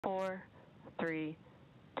4, 3,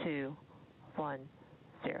 2, 1,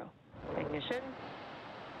 0. Ignition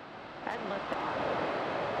and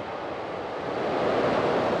liftoff.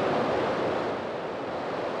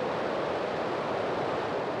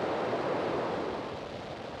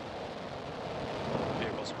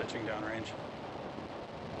 Vehicle's pitching downrange.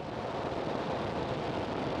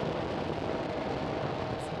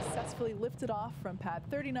 Successfully lifted off from pad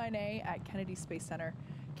 39A at Kennedy Space Center,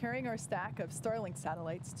 carrying our stack of Starlink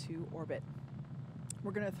satellites to orbit.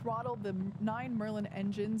 We're going to throttle the 9 Merlin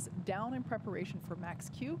engines down in preparation for max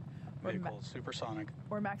Q, Vehicle supersonic.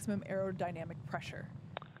 or maximum aerodynamic pressure.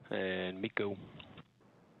 And Miko.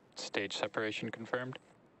 Stage separation confirmed.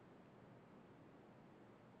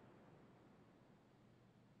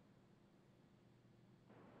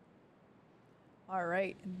 All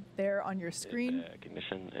right, and there on your screen,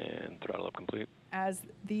 Ignition and throttle up complete. as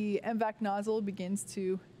the MVAC nozzle begins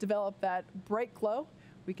to develop that bright glow,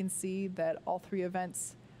 we can see that all 3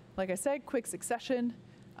 events, like I said, quick succession.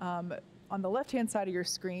 On the left-hand side of your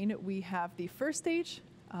screen, we have the first stage.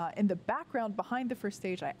 In the background behind the first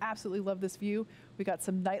stage, I absolutely love this view. We got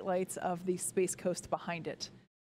some night lights of the Space Coast behind it.